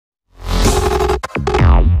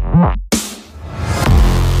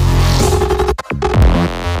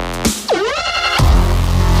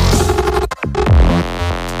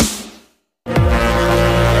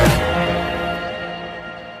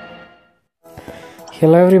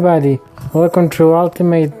Hello everybody, welcome to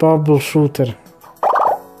Ultimate Bubble Shooter.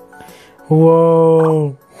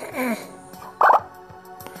 Whoa!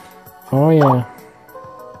 Oh yeah.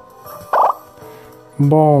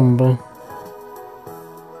 Bomb.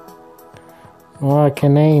 Oh, I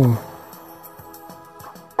can aim.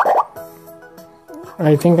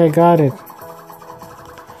 I think I got it.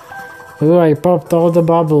 Ooh, I popped all the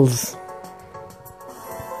bubbles.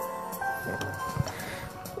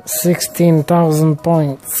 16,000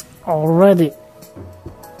 points already.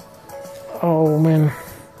 Oh man.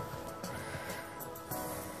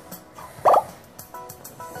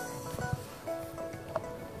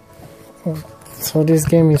 So this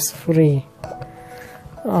game is free.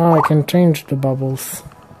 Oh, I can change the bubbles.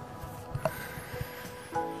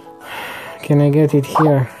 Can I get it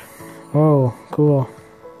here? Oh, cool.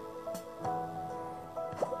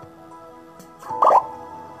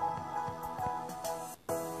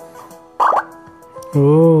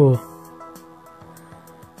 Ooh.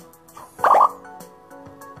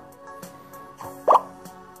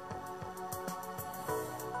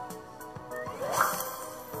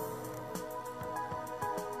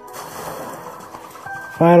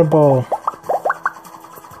 Fireball.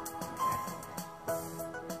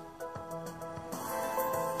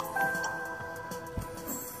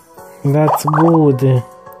 That's good.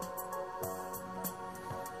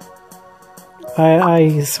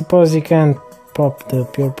 I suppose you can't pop the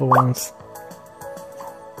purple ones.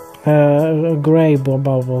 Gray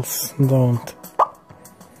bubbles don't.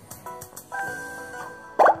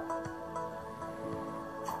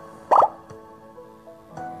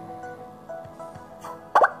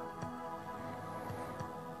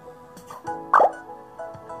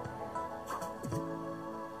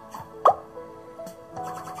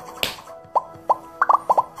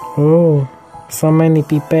 Oh, so many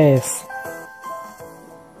pipettes.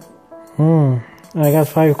 I got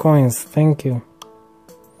 5 coins, thank you.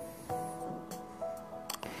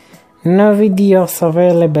 No videos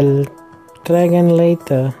available. Try again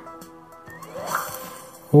later.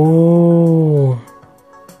 Ooh.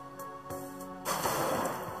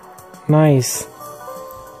 Nice.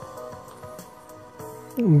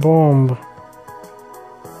 Bomb.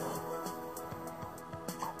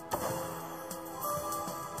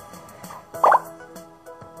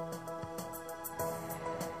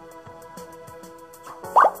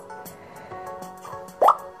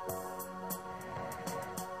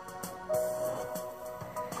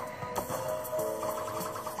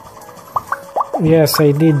 Yes,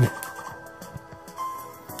 I did.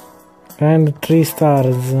 And 3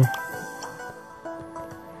 stars.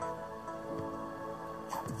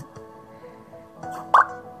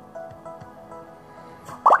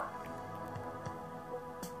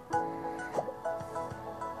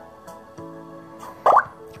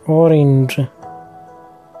 Orange.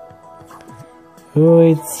 Oh,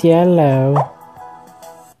 it's yellow.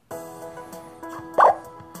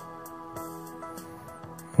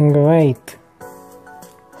 Great.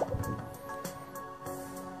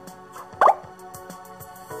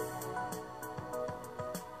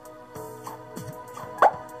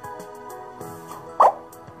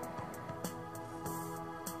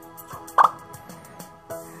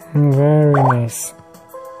 Very nice.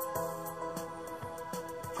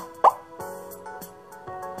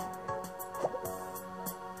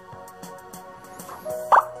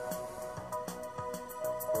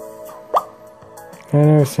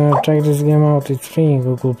 Anyway, so check this game out, it's free in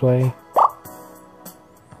Google Play.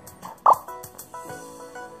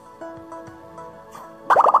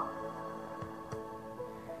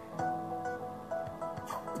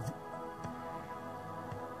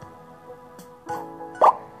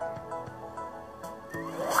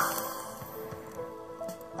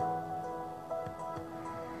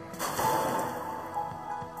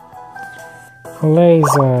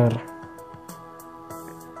 Laser.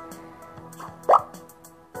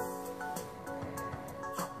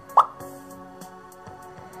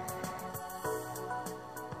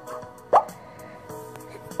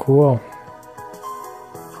 Cool.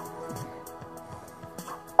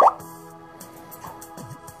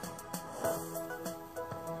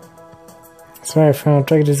 So if you want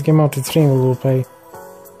to check this game out, it's free in Google Play.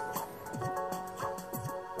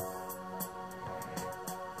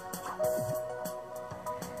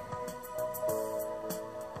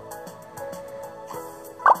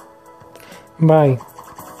 Bye.